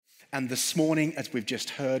And this morning, as we've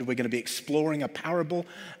just heard, we're going to be exploring a parable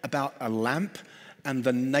about a lamp and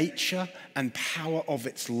the nature and power of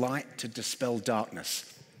its light to dispel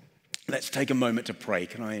darkness. Let's take a moment to pray.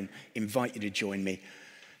 Can I invite you to join me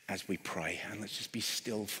as we pray? And let's just be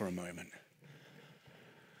still for a moment.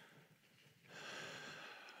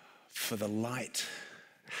 For the light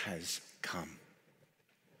has come,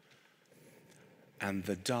 and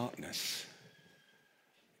the darkness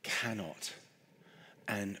cannot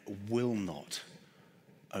and will not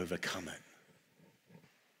overcome it.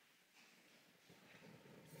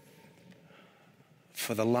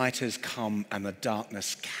 For the light has come, and the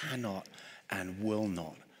darkness cannot and will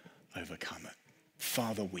not overcome it.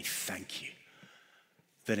 Father, we thank you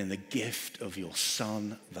that in the gift of your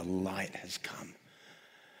Son, the light has come,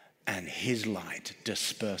 and his light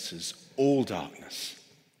disperses all darkness.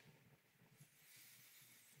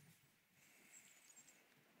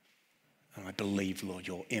 And I believe, Lord,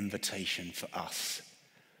 your invitation for us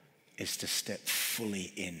is to step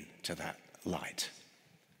fully into that light.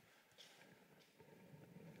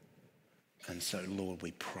 And so, Lord,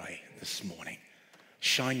 we pray this morning,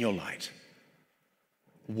 shine your light,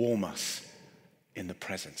 warm us in the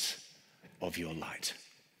presence of your light.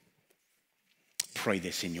 Pray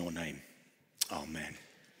this in your name. Amen.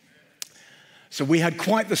 So we had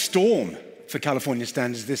quite the storm for California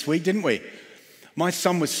standards this week, didn't we? My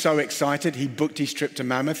son was so excited. He booked his trip to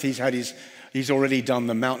Mammoth. He's already done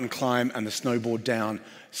the mountain climb and the snowboard down.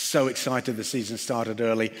 So excited the season started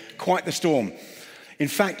early. Quite the storm. In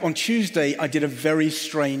fact, on Tuesday, I did a very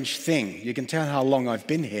strange thing. You can tell how long I've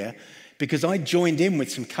been here because I joined in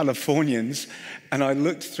with some Californians and I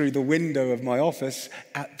looked through the window of my office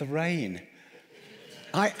at the rain.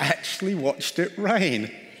 I actually watched it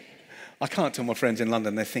rain. I can't tell my friends in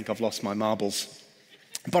London, they think I've lost my marbles.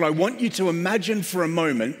 But I want you to imagine for a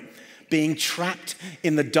moment being trapped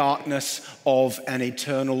in the darkness of an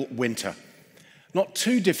eternal winter. Not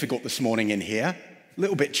too difficult this morning in here, a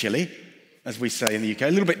little bit chilly, as we say in the UK,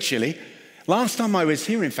 a little bit chilly. Last time I was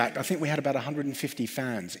here, in fact, I think we had about 150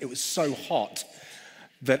 fans. It was so hot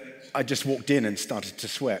that I just walked in and started to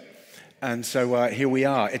sweat. And so here we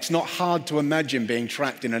are. It's not hard to imagine being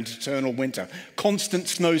trapped in an eternal winter. Constant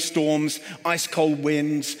snowstorms, ice-cold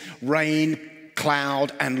winds, rain,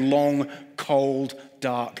 cloud, and long, cold,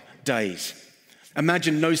 dark days.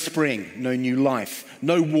 Imagine no spring, no new life,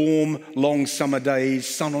 no warm, long summer days,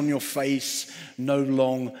 sun on your face, no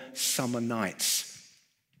long summer nights.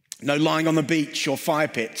 No lying on the beach or fire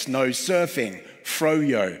pits, no surfing,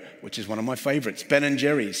 froyo, which is one of my favorites, Ben &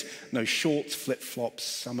 Jerry's, no shorts, flip-flops,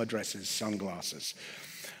 summer dresses, sunglasses.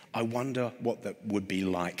 I wonder what that would be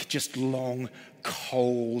like. Just long,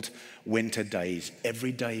 cold winter days,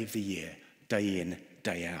 every day of the year, day in,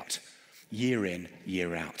 day out, year in,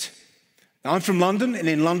 year out. Now, I'm from London, and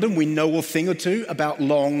in London we know a thing or two about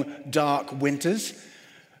long, dark winters.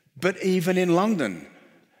 But even in London,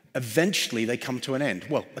 eventually they come to an end.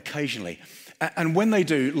 Well, occasionally. And when they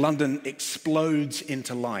do, London explodes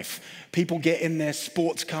into life. People get in their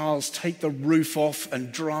sports cars, take the roof off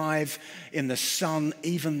and drive in the sun,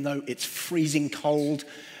 even though it's freezing cold.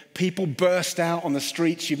 People burst out on the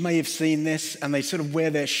streets. You may have seen this, and they sort of wear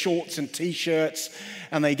their shorts and T-shirts,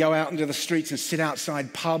 and they go out into the streets and sit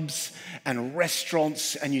outside pubs and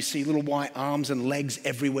restaurants, and you see little white arms and legs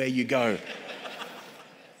everywhere you go.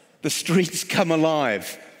 The streets come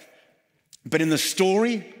alive. But in the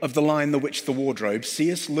story of The Lion, the Witch, the Wardrobe,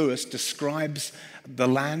 C.S. Lewis describes the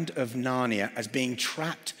land of Narnia as being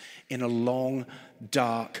trapped in a long,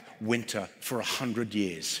 dark winter for 100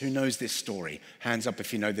 years. Who knows this story? Hands up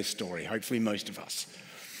if you know this story. Hopefully most of us.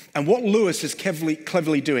 And what Lewis is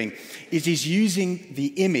cleverly doing is he's using the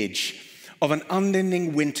image of an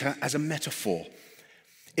unending winter as a metaphor.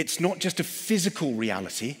 It's not just a physical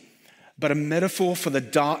reality, but a metaphor for the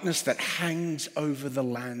darkness that hangs over the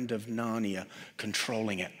land of Narnia,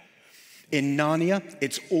 controlling it. In Narnia,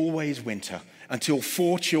 it's always winter until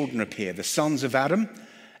 4 children appear, the sons of Adam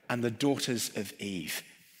and the daughters of Eve.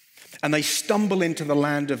 And they stumble into the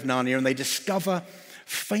land of Narnia and they discover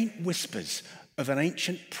faint whispers of an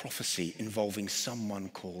ancient prophecy involving someone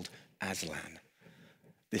called Aslan.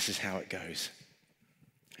 This is how it goes.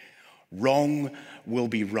 Wrong will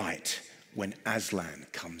be right when Aslan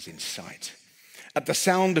comes in sight. At the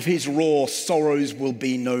sound of his roar, sorrows will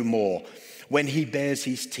be no more. When he bares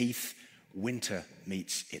his teeth, winter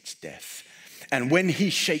meets its death. And when he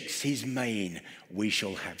shakes his mane, we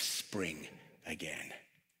shall have spring again.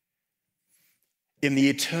 In the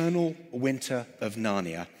eternal winter of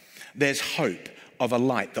Narnia, there's hope of a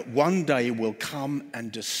light that one day will come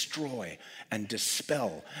and destroy and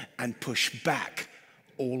dispel and push back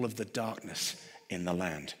all of the darkness in the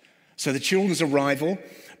land. So the children's arrival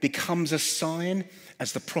becomes a sign,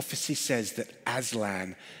 as the prophecy says, that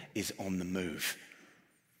Aslan is on the move.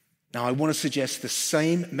 Now, I want to suggest the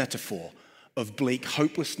same metaphor of bleak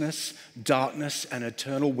hopelessness, darkness, and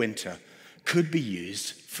eternal winter could be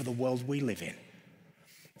used for the world we live in.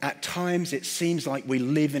 At times, it seems like we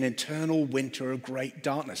live in eternal winter of great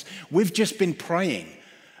darkness. We've just been praying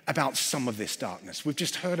about some of this darkness. We've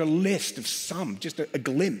just heard a list of some, just a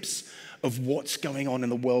glimpse of what's going on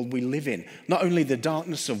in the world we live in. Not only the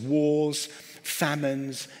darkness of wars,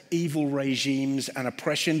 famines, evil regimes, and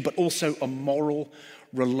oppression, but also a moral,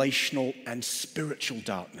 relational, and spiritual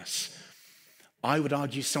darkness. I would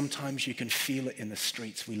argue sometimes you can feel it in the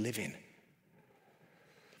streets we live in.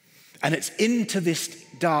 And it's into this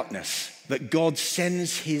darkness that God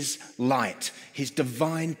sends his light, his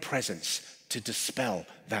divine presence, to dispel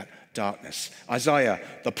that darkness. Isaiah,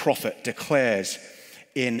 the prophet, declares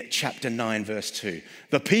in chapter 9, verse 2,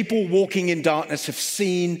 "The people walking in darkness have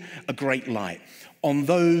seen a great light. On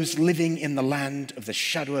those living in the land of the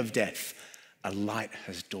shadow of death, a light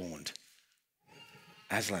has dawned."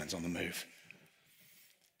 Aslan's on the move.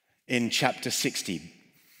 In chapter 60,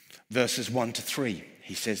 verses 1 to 3,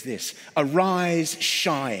 he says this, "Arise,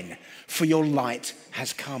 shine, for your light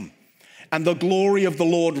has come, and the glory of the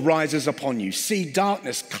Lord rises upon you. See,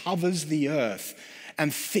 darkness covers the earth,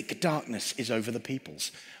 and thick darkness is over the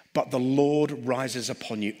peoples. But the Lord rises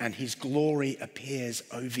upon you, and his glory appears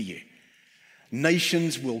over you.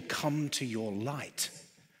 Nations will come to your light,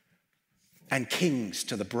 and kings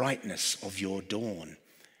to the brightness of your dawn."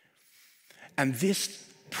 And this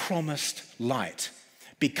promised light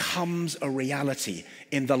becomes a reality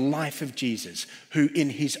in the life of Jesus, who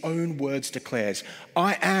in his own words declares,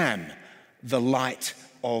 "I am the light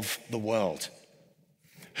of the world.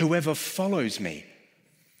 Whoever follows me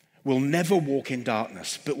will never walk in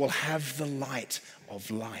darkness, but will have the light of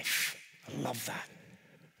life." I love that.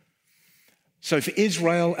 So for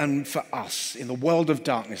Israel and for us in the world of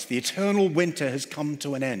darkness, the eternal winter has come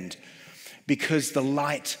to an end because the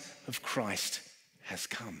light of Christ has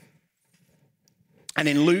come. And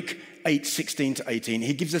in Luke 8:16 to 18,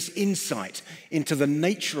 he gives us insight into the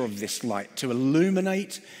nature of this light to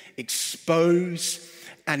illuminate, expose,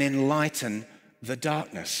 and enlighten the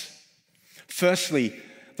darkness. Firstly,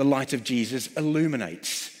 the light of Jesus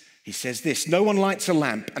illuminates. He says this, "No one lights a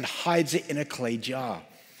lamp and hides it in a clay jar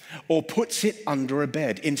or puts it under a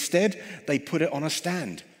bed. Instead, they put it on a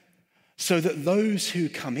stand so that those who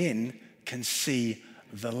come in can see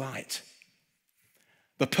the light."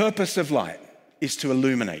 The purpose of light is to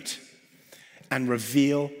illuminate and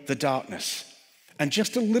reveal the darkness. And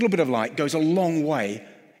just a little bit of light goes a long way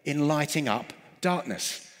in lighting up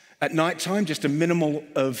darkness. At nighttime, just a minimal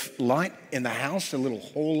of light in the house, a little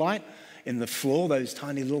hall light in the floor, those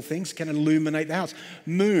tiny little things can illuminate the house.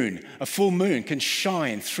 A full moon can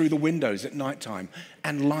shine through the windows at nighttime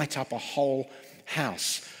and light up a whole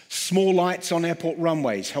house. Small lights on airport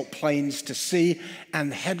runways help planes to see,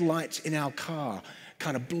 and headlights in our car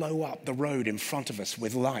kind of blow up the road in front of us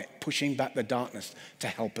with light, pushing back the darkness to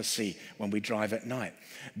help us see when we drive at night.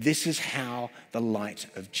 This is how the light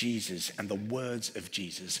of Jesus and the words of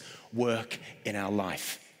Jesus work in our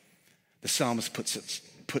life. The psalmist puts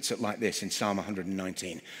it like this in Psalm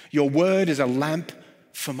 119. "Your word is a lamp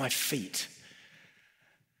for my feet,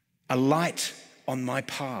 a light on my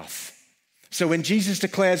path." So when Jesus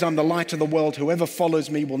declares, "I'm the light of the world, whoever follows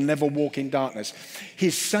me will never walk in darkness,"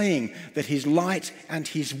 he's saying that his light and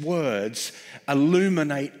his words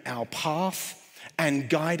illuminate our path and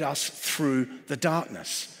guide us through the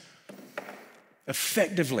darkness.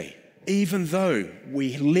 Effectively, even though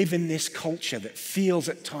we live in this culture that feels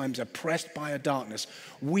at times oppressed by a darkness,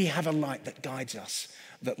 we have a light that guides us,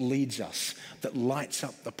 that leads us, that lights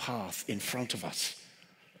up the path in front of us.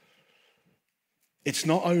 It's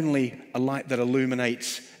not only a light that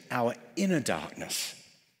illuminates our inner darkness,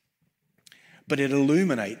 but it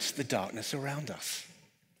illuminates the darkness around us.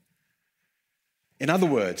 In other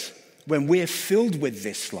words, when we're filled with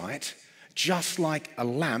this light, just like a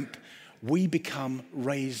lamp, we become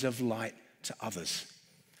rays of light to others.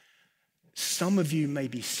 Some of you may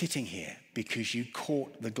be sitting here because you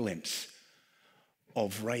caught the glimpse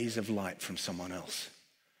of rays of light from someone else,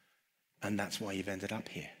 and that's why you've ended up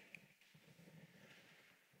here.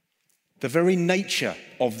 The very nature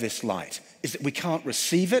of this light is that we can't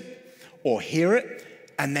receive it or hear it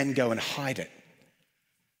and then go and hide it.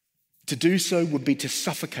 To do so would be to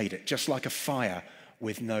suffocate it, just like a fire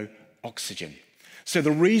with no oxygen. So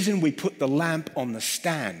the reason we put the lamp on the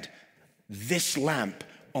stand, this lamp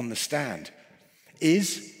on the stand,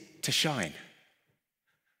 is to shine.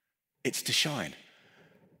 It's to shine.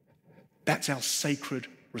 That's our sacred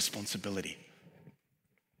responsibility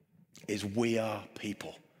is we are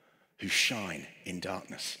people who shine in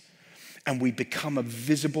darkness. And we become a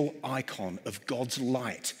visible icon of God's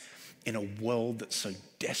light in a world that so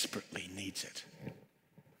desperately needs it.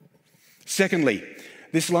 Secondly,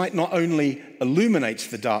 this light not only illuminates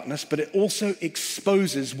the darkness, but it also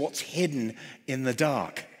exposes what's hidden in the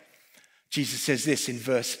dark. Jesus says this in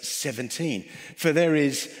verse 17, "For there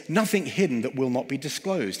is nothing hidden that will not be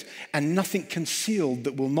disclosed, and nothing concealed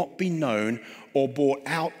that will not be known or brought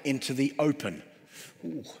out into the open."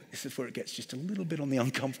 Ooh, this is where it gets just a little bit on the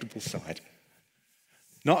uncomfortable side.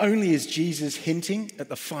 Not only is Jesus hinting at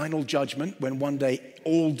the final judgment when one day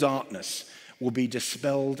all darkness will be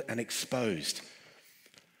dispelled and exposed,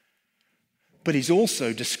 but he's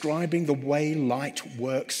also describing the way light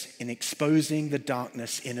works in exposing the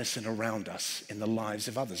darkness in us and around us in the lives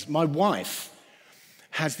of others. My wife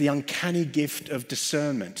has the uncanny gift of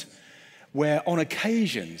discernment, where on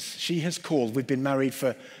occasions she has called, we've been married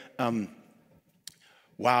for,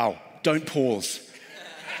 wow, don't pause.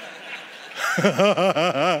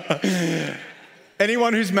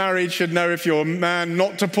 Anyone who's married should know, if you're a man,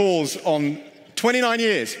 not to pause on 29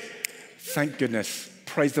 years. Thank goodness.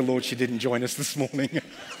 Praise the Lord she didn't join us this morning.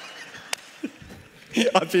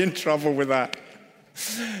 I'd be in trouble with that.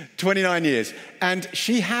 29 years. And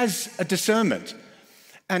she has a discernment.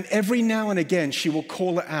 And every now and again, she will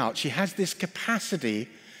call it out. She has this capacity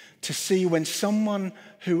to see when someone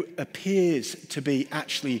who appears to be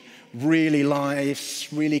actually really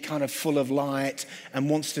nice, really kind of full of light, and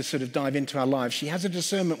wants to sort of dive into our lives, she has a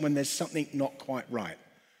discernment when there's something not quite right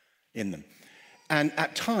in them. And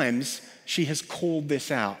at times, she has called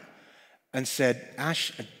this out and said,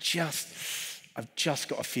 "Ash, I've just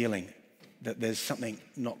got a feeling that there's something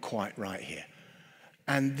not quite right here."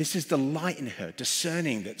 And this is the light in her,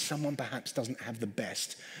 discerning that someone perhaps doesn't have the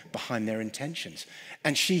best behind their intentions.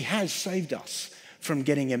 And she has saved us from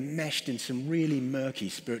getting enmeshed in some really murky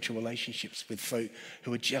spiritual relationships with folk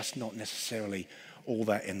who are just not necessarily all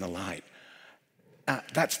that in the light.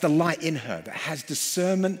 That's the light in her that has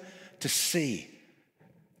discernment to see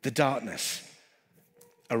the darkness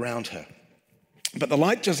around her. But the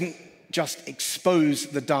light doesn't just expose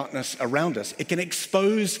the darkness around us, it can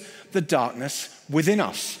expose the darkness within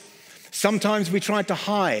us. Sometimes we try to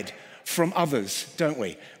hide from others, don't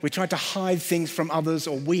we? We try to hide things from others,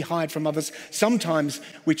 or we hide from others. Sometimes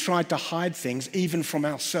we try to hide things even from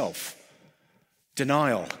ourselves.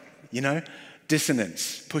 Denial,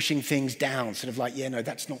 dissonance, pushing things down, sort of like, yeah, no,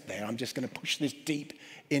 that's not there. I'm just going to push this deep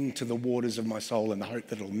into the waters of my soul in the hope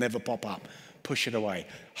that it'll never pop up. Push it away,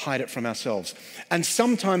 hide it from ourselves. And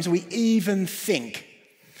sometimes we even think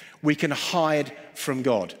we can hide from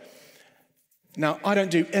God. Now, I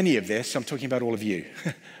don't do any of this. I'm talking about all of you,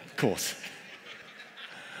 of course.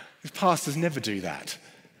 Pastors never do that.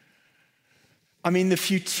 I mean, the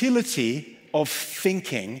futility of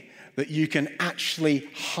thinking that you can actually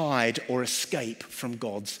hide or escape from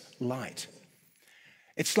God's light.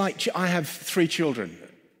 It's like, I have 3 children.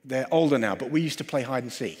 They're older now, but we used to play hide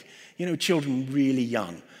and seek. Children really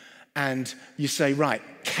young. And you say, right,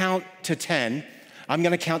 count to 10. I'm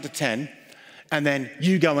going to count to 10, and then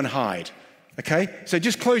you go and hide. Okay? So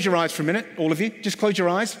just close your eyes for a minute, all of you. Just close your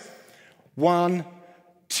eyes. 1,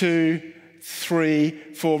 2, 3,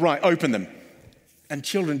 4. Right, open them. And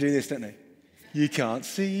children do this, don't they? You can't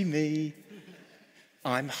see me.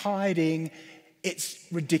 I'm hiding. It's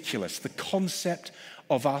ridiculous. The concept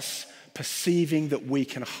of us perceiving that we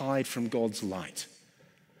can hide from God's light.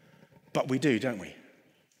 But we do, don't we?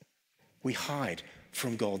 We hide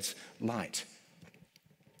from God's light.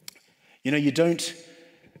 You don't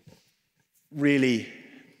really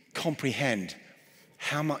comprehend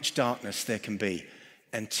how much darkness there can be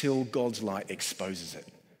until God's light exposes it.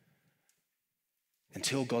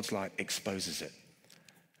 Until God's light exposes it.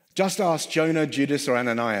 Just ask Jonah, Judas, or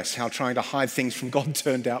Ananias how trying to hide things from God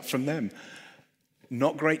turned out from them.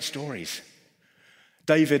 Not great stories.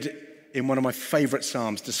 David, in one of my favorite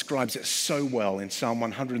Psalms, describes it so well in Psalm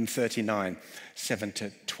 139,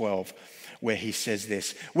 7-12, where he says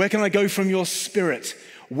this: "Where can I go from your spirit?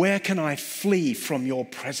 Where can I flee from your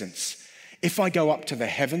presence? If I go up to the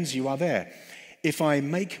heavens, you are there. If I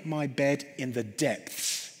make my bed in the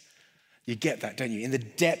depths," you get that, don't you? In the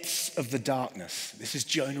depths of the darkness. This is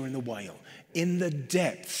Jonah in the whale. In the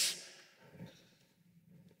depths,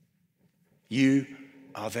 you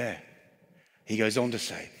are there. He goes on to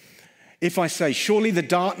say, "If I say, surely the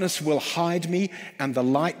darkness will hide me and the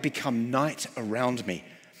light become night around me,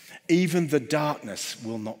 even the darkness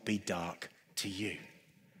will not be dark to you.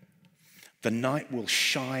 The night will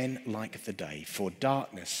shine like the day, for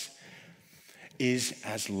darkness is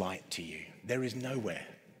as light to you." There is nowhere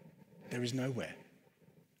there is nowhere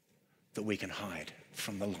that we can hide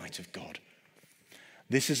from the light of God.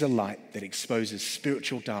 This is a light that exposes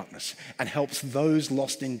spiritual darkness and helps those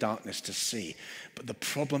lost in darkness to see. But the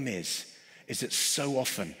problem is that so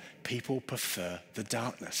often people prefer the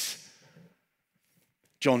darkness.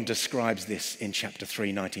 John describes this in chapter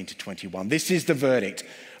 3, 19 to 21. This is the verdict.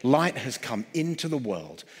 Light has come into the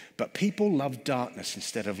world, but people love darkness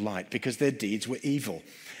instead of light because their deeds were evil.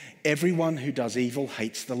 Everyone who does evil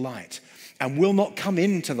hates the light and will not come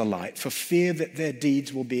into the light for fear that their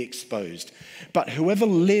deeds will be exposed. But whoever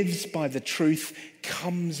lives by the truth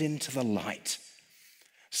comes into the light,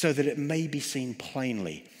 so that it may be seen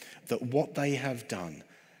plainly that what they have done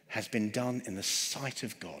has been done in the sight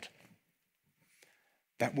of God.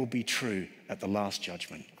 That will be true at the last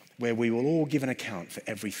judgment, where we will all give an account for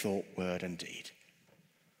every thought, word, and deed.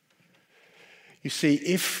 You see,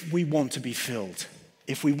 if we want to be filled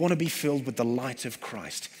with the light of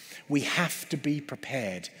Christ, we have to be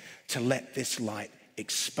prepared to let this light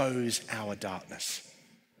expose our darkness.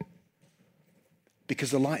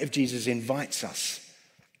 Because the light of Jesus invites us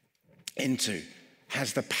into,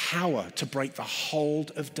 has the power to break the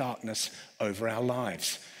hold of darkness over our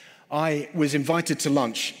lives. I was invited to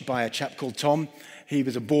lunch by a chap called Tom. He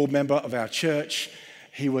was a board member of our church.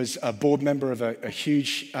 He was a board member of a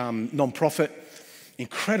huge non-profit,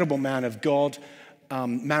 incredible man of God,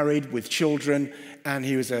 married with children, and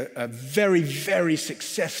he was a very, very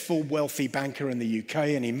successful, wealthy banker in the UK,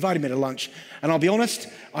 and he invited me to lunch. And I'll be honest,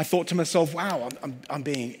 I thought to myself, wow, I'm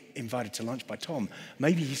being invited to lunch by Tom.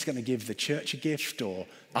 Maybe he's going to give the church a gift or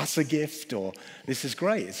us a gift, or this is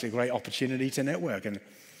great. It's a great opportunity to network. And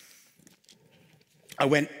I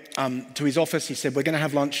went to his office. He said, we're going to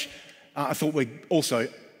have lunch. I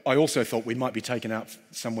also thought we might be taken out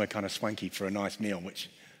somewhere kind of swanky for a nice meal, which,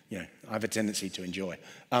 you know, I have a tendency to enjoy.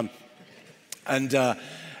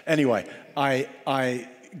 Anyway, I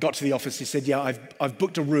got to the office. He said, yeah, I've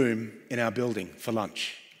booked a room in our building for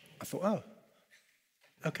lunch. I thought, oh,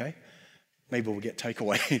 okay, maybe we'll get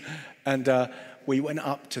takeaway. And we went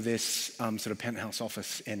up to this sort of penthouse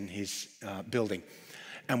office in his building.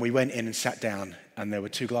 And we went in and sat down, and there were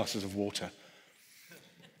 2 glasses of water.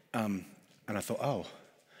 And I thought, oh.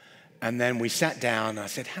 And then we sat down, and I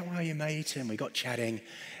said, how are you, mate? And we got chatting,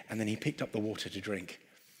 and then he picked up the water to drink.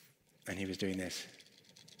 And he was doing this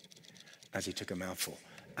as he took a mouthful.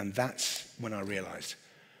 And that's when I realized,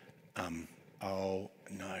 oh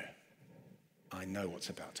no, I know what's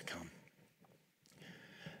about to come.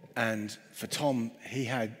 And for Tom, he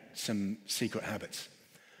had some secret habits.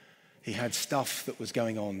 He had stuff that was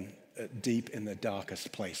going on deep in the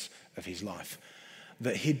darkest place of his life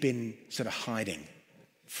that he'd been sort of hiding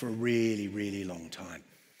for a really, really long time.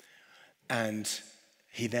 And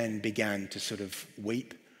he then began to sort of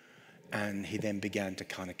weep, and he then began to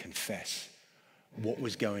kind of confess what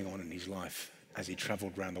was going on in his life as he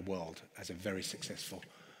traveled around the world as a very successful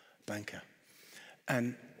banker.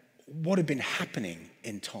 And what had been happening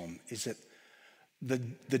in Tom is that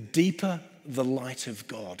the deeper the light of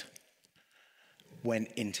God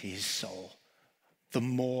went into his soul, the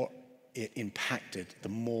more it impacted, the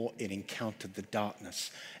more it encountered the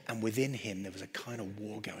darkness. And within him, there was a kind of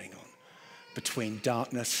war going on between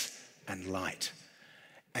darkness and light.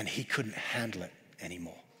 And he couldn't handle it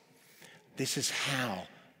anymore. This is how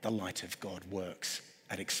the light of God works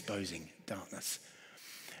at exposing darkness.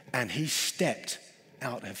 And he stepped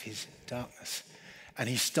out of his darkness, and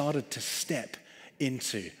he started to step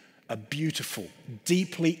into a beautiful,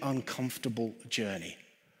 deeply uncomfortable journey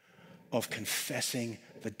of confessing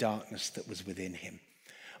the darkness that was within him,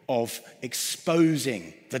 of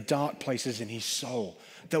exposing the dark places in his soul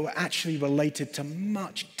that were actually related to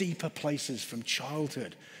much deeper places from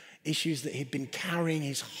childhood, issues that he'd been carrying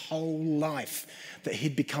his whole life, that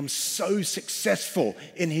he'd become so successful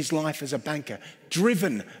in his life as a banker,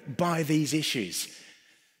 driven by these issues.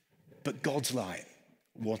 But God's light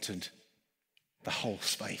wanted the whole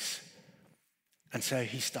space. And so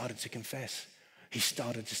he started to confess. He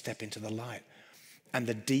started to step into the light. And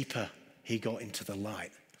the deeper he got into the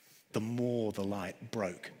light, the more the light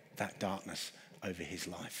broke that darkness over his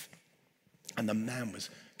life. And the man was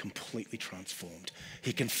completely transformed.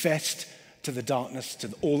 He confessed to the darkness,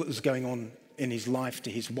 to all that was going on in his life, to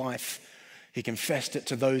his wife. He confessed it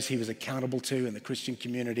to those he was accountable to in the Christian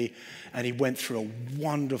community. And he went through a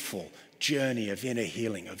wonderful journey of inner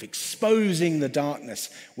healing, of exposing the darkness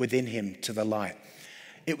within him to the light.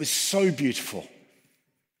 It was so beautiful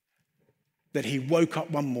that he woke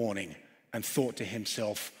up one morning and thought to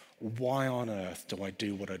himself, why on earth do I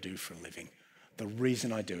do what I do for a living? The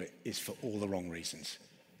reason I do it is for all the wrong reasons.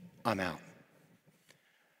 I'm out.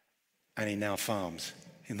 And he now farms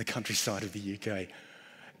in the countryside of the UK.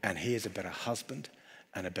 And he is a better husband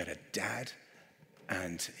and a better dad,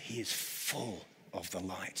 and he is full of the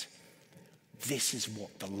light. This is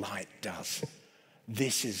what the light does.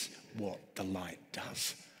 This is what the light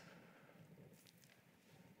does.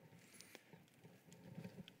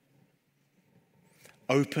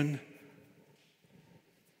 Open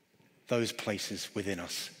those places within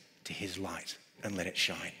us to his light and let it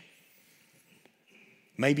shine.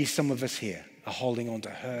 Maybe some of us here are holding on to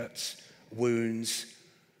hurts, wounds,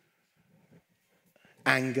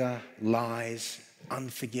 anger, lies,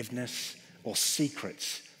 unforgiveness, or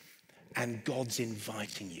secrets, and God's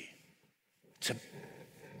inviting you to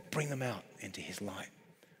bring them out into his light.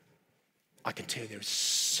 I can tell you there is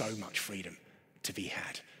so much freedom to be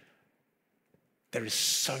had. There is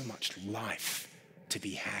so much life to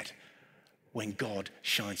be had when God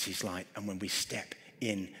shines his light and when we step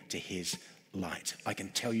into his light. I can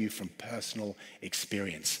tell you from personal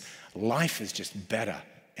experience, life is just better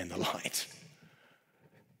in the light.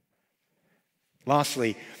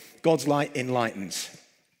 Lastly, God's light enlightens.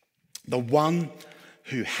 The one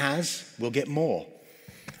who has will get more.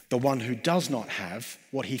 The one who does not have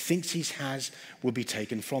what he thinks he has will be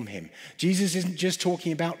taken from him. Jesus isn't just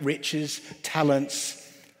talking about riches, talents,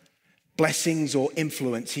 blessings, or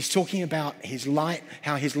influence. He's talking about his light,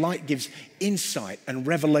 how his light gives insight and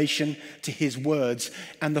revelation to his words,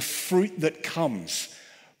 and the fruit that comes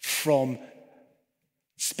from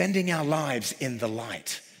spending our lives in the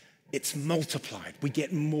light. It's multiplied. We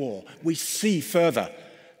get more. We see further.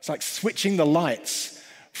 It's like switching the lights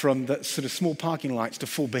from the sort of small parking lights to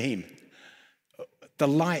full beam. The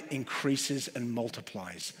light increases and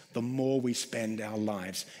multiplies the more we spend our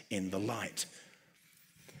lives in the light.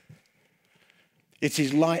 It's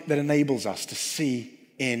his light that enables us to see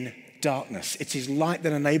in darkness. It's his light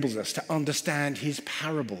that enables us to understand his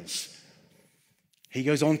parables. He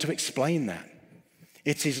goes on to explain that.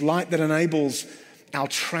 It's his light that enables our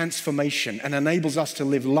transformation and enables us to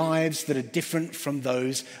live lives that are different from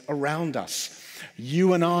those around us.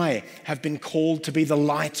 You and I have been called to be the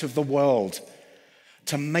light of the world,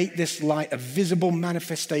 to make this light a visible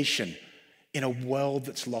manifestation in a world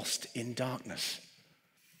that's lost in darkness,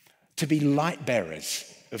 to be light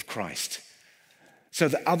bearers of Christ, so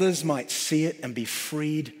that others might see it and be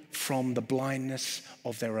freed from the blindness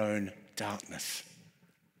of their own darkness.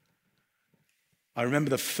 I remember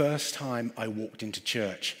the first time I walked into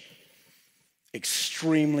church,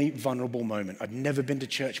 extremely vulnerable moment. I'd never been to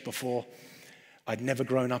church before. I'd never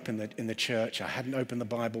grown up in the church. I hadn't opened the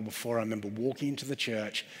Bible before. I remember walking into the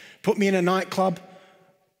church. Put me in a nightclub,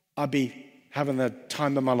 I'd be having the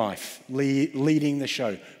time of my life, leading the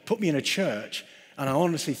show. Put me in a church, and I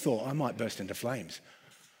honestly thought I might burst into flames.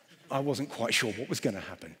 I wasn't quite sure what was going to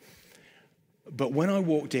happen. But when I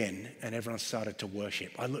walked in and everyone started to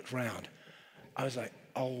worship, I looked around. I was like,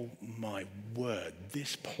 oh my word,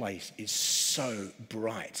 this place is so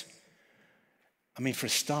bright. I mean, for a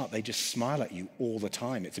start, they just smile at you all the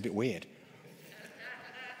time. It's a bit weird.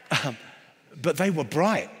 But they were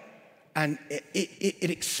bright, and it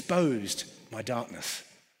exposed my darkness.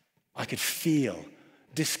 I could feel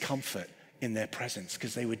discomfort in their presence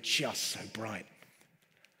because they were just so bright.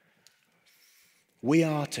 We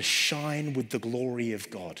are to shine with the glory of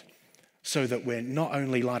God so that we're not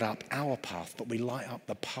only light up our path, but we light up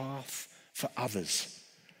the path for others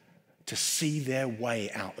to see their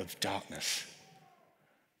way out of darkness.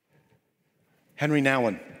 Henry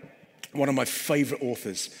Nouwen, one of my favorite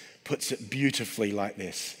authors, puts it beautifully like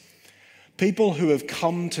this. People who have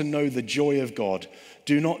come to know the joy of God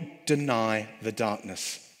do not deny the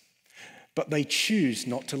darkness, but they choose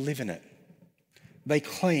not to live in it. They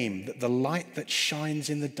claim that the light that shines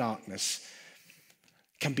in the darkness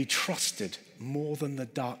can be trusted more than the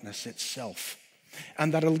darkness itself,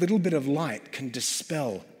 and that a little bit of light can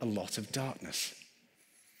dispel a lot of darkness.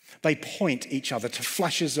 They point each other to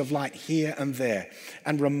flashes of light here and there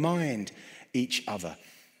and remind each other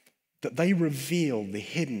that they reveal the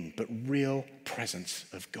hidden but real presence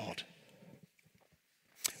of God.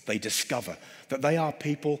 They discover that they are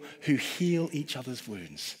people who heal each other's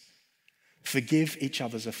wounds, forgive each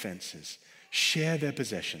other's offenses, share their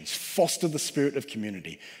possessions, foster the spirit of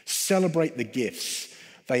community, celebrate the gifts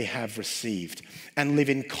they have received, and live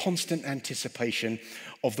in constant anticipation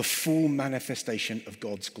of the full manifestation of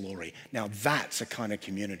God's glory. Now that's a kind of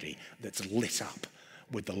community that's lit up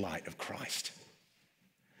with the light of Christ.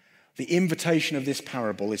 The invitation of this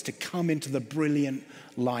parable is to come into the brilliant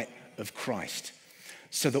light of Christ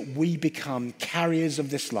so that we become carriers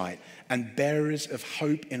of this light and bearers of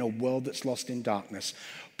hope in a world that's lost in darkness,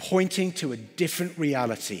 pointing to a different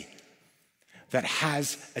reality that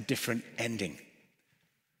has a different ending.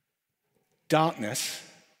 Darkness,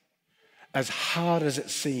 as hard as it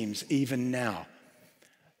seems even now,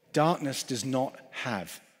 darkness does not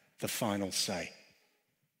have the final say.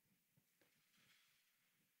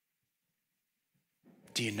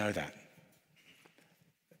 Do you know that?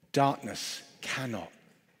 Darkness cannot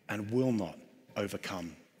and will not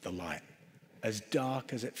overcome the light, as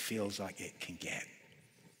dark as it feels like it can get.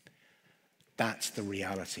 That's the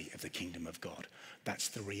reality of the kingdom of God. That's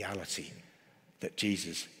the reality that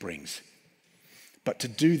Jesus brings. But to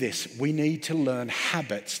do this, we need to learn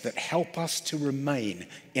habits that help us to remain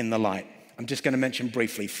in the light. I'm just going to mention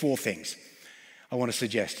briefly 4 things I want to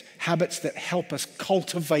suggest. Habits that help us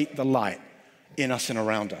cultivate the light in us and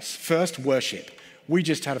around us. First, worship. We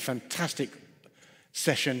just had a fantastic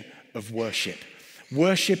session of worship.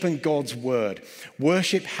 Worship and God's word.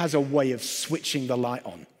 Worship has a way of switching the light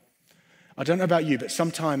on. I don't know about you, but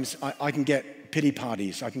sometimes I can get pity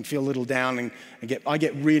parties. I can feel a little down and I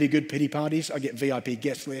get really good pity parties. I get VIP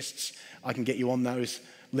guest lists. I can get you on those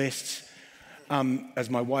lists. As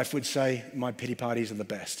my wife would say, my pity parties are the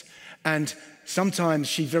best. And sometimes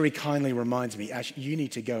she very kindly reminds me, Ash, you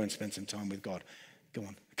need to go and spend some time with God. Go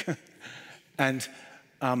on. And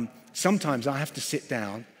sometimes I have to sit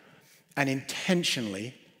down and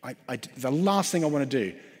intentionally, the last thing I want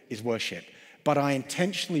to do is worship. But I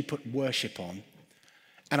intentionally put worship on,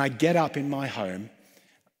 and I get up in my home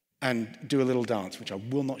and do a little dance, which I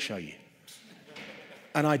will not show you.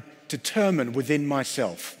 And I determine within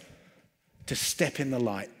myself to step in the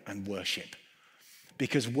light and worship,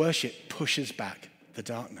 because worship pushes back the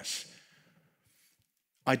darkness.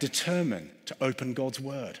 I determine to open God's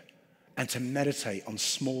word and to meditate on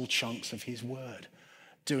small chunks of his word.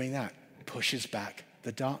 Doing that pushes back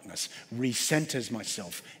the darkness, recenters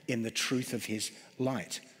myself in the truth of his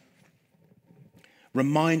light.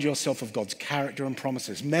 Remind yourself of God's character and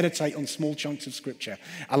promises. Meditate on small chunks of scripture.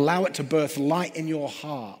 Allow it to birth light in your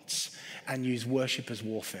hearts, and use worship as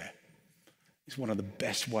warfare. It's one of the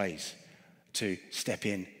best ways to step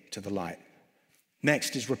into the light.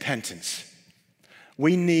 Next is repentance.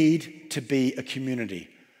 We need to be a community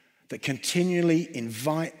that continually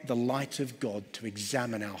invite the light of God to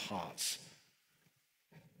examine our hearts.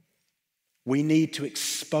 We need to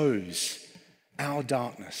expose our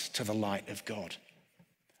darkness to the light of God.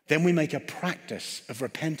 Then we make a practice of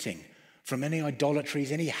repenting from any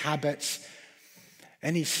idolatries, any habits,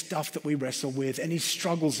 any stuff that we wrestle with, any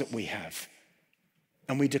struggles that we have.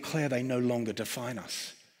 And we declare they no longer define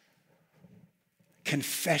us.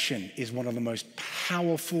 Confession is one of the most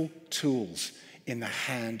powerful tools in the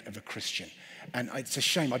hand of a Christian. And it's a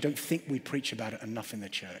shame, I don't think we preach about it enough in the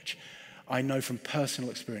church. I know from personal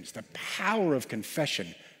experience the power of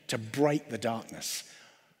confession to break the darkness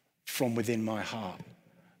from within my heart.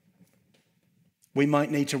 We might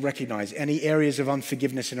need to recognize any areas of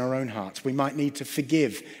unforgiveness in our own hearts. We might need to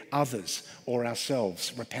forgive others or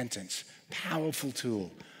ourselves. Repentance, powerful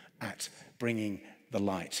tool at bringing the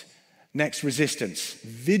light. Next, resistance.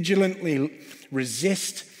 Vigilantly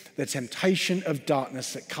resist the temptation of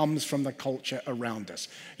darkness that comes from the culture around us.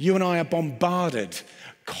 You and I are bombarded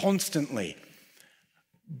constantly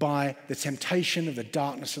by the temptation of the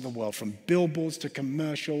darkness of the world, from billboards to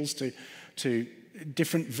commercials to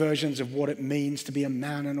different versions of what it means to be a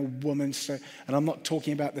man and a woman. And I'm not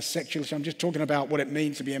talking about the sexual issue, I'm just talking about what it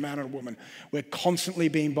means to be a man and a woman. We're constantly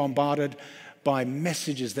being bombarded by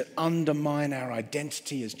messages that undermine our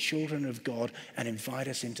identity as children of God and invite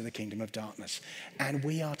us into the kingdom of darkness. And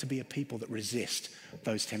we are to be a people that resist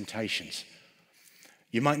those temptations.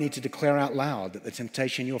 You might need to declare out loud that the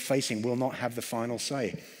temptation you're facing will not have the final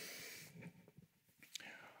say.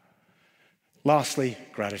 Lastly,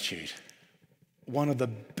 gratitude. One of the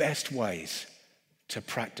best ways to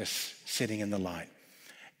practice sitting in the light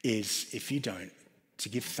is, if you don't, to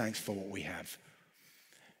give thanks for what we have.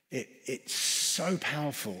 It's so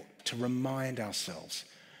powerful to remind ourselves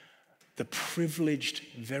the privileged,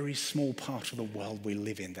 very small part of the world we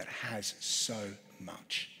live in that has so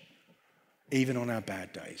much. Even on our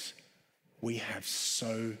bad days, we have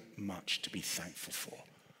so much to be thankful for.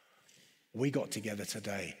 We got together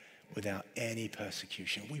today without any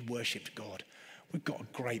persecution. We worshiped God. We've got a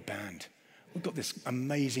great band. We've got this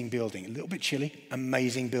amazing building, a little bit chilly,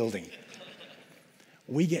 amazing building.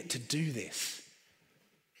 We get to do this.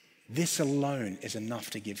 This alone is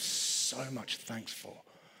enough to give so much thanks for.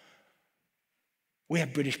 We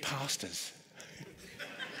have British pastors.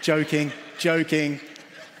 Joking.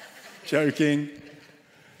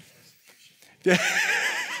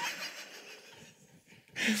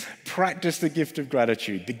 Practice the gift of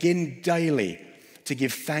gratitude. Begin daily to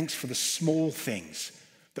give thanks for the small things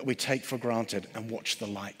that we take for granted and watch the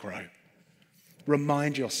light grow.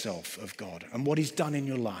 Remind yourself of God and what he's done in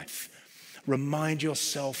your life. Remind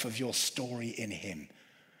yourself of your story in him.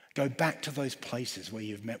 Go back to those places where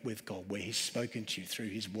you've met with God, where he's spoken to you through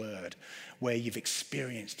his word, where you've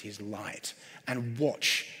experienced his light, and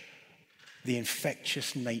watch the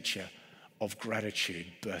infectious nature of gratitude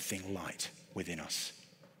birthing light within us.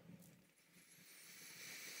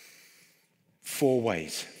 4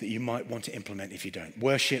 ways that you might want to implement if you don't.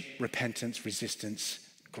 Worship, repentance, resistance,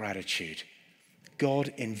 gratitude.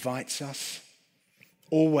 God invites us,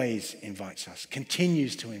 always invites us,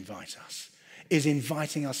 continues to invite us, is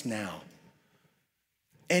inviting us now.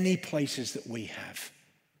 Any places that we have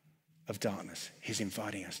of darkness, he's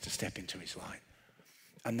inviting us to step into his light.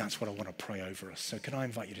 And that's what I want to pray over us. So can I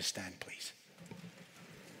invite you to stand, please?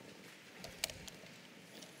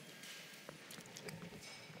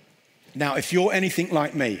 Now, if you're anything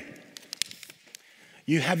like me,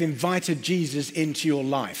 you have invited Jesus into your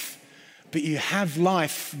life, but you have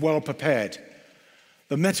life well prepared.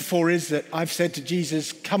 The metaphor is that I've said to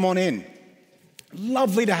Jesus, come on in.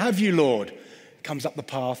 Lovely to have you, Lord. Comes up the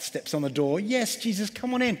path, steps on the door. Yes, Jesus,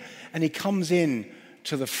 come on in. And he comes in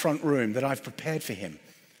to the front room that I've prepared for him.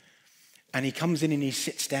 And he comes in and he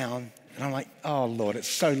sits down. And I'm like, oh, Lord, it's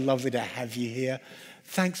so lovely to have you here.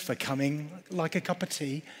 Thanks for coming, like a cup of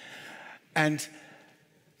tea. And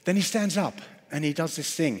then he stands up and he does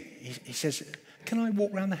this thing. He says, can I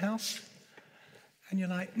walk around the house? And you're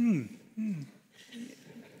like,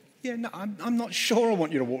 yeah, no, I'm not sure I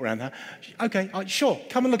want you to walk around the house. Okay, sure,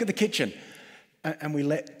 come and look at the kitchen. And we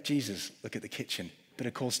let Jesus look at the kitchen. But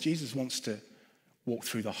of course, Jesus wants to walk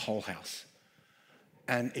through the whole house.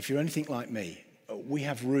 And if you're anything like me, we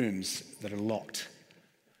have rooms that are locked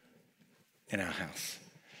in our house.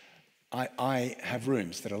 I have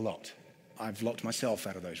rooms that are locked. I've locked myself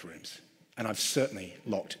out of those rooms. And I've certainly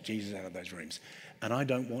locked Jesus out of those rooms. And I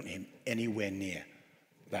don't want him anywhere near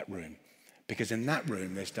that room. Because in that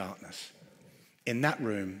room, there's darkness. In that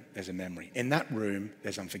room, there's a memory. In that room,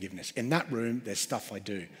 there's unforgiveness. In that room, there's stuff I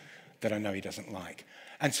do that I know he doesn't like.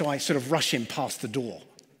 And so I sort of rush him past the door.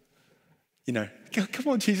 You know, come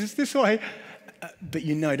on, Jesus, this way. But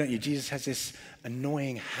you know, don't you? Jesus has this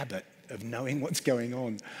annoying habit of knowing what's going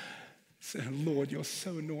on. So, Lord, you're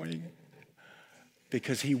so annoying.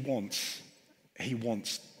 Because he wants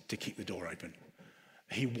to keep the door open.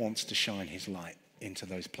 He wants to shine his light into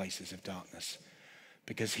those places of darkness.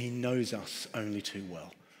 Because he knows us only too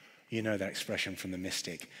well. You know that expression from the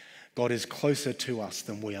mystic. God is closer to us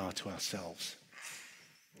than we are to ourselves.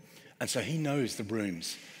 And so he knows the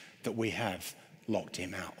rooms that we have locked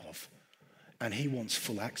him out of. And he wants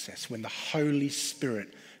full access. When the Holy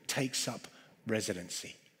Spirit takes up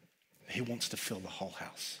residency, he wants to fill the whole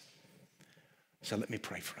house. So let me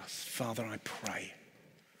pray for us. Father, I pray,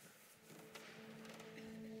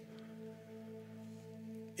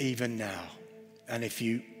 even now, and if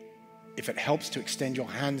it helps to extend your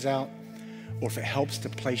hands out, or if it helps to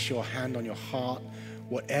place your hand on your heart,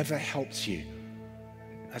 whatever helps you,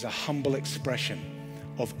 as a humble expression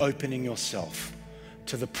of opening yourself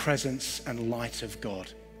to the presence and light of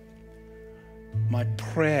God. My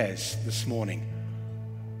prayers this morning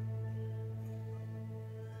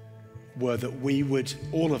were that we would,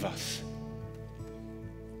 all of us,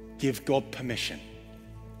 give God permission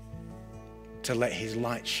to let his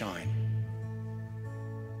light shine.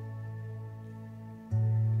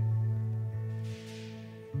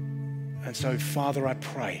 And so, Father, I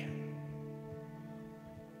pray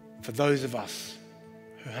for those of us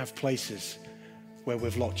who have places where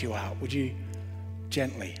we've locked you out, would you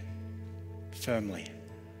gently, firmly,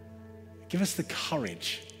 give us the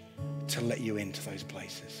courage to let you into those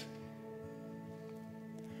places.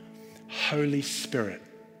 Holy Spirit,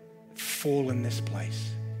 fall in this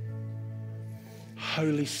place.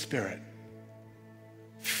 Holy Spirit,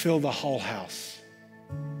 fill the whole house.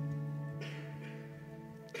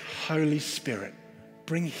 Holy Spirit,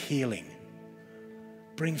 bring healing,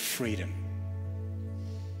 bring freedom,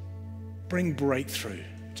 bring breakthrough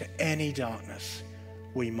to any darkness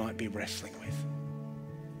we might be wrestling with.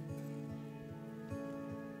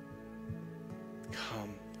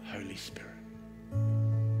 Come, Holy Spirit.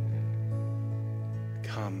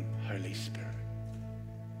 Come, Holy Spirit.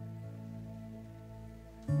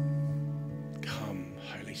 Come,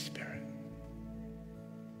 Holy Spirit.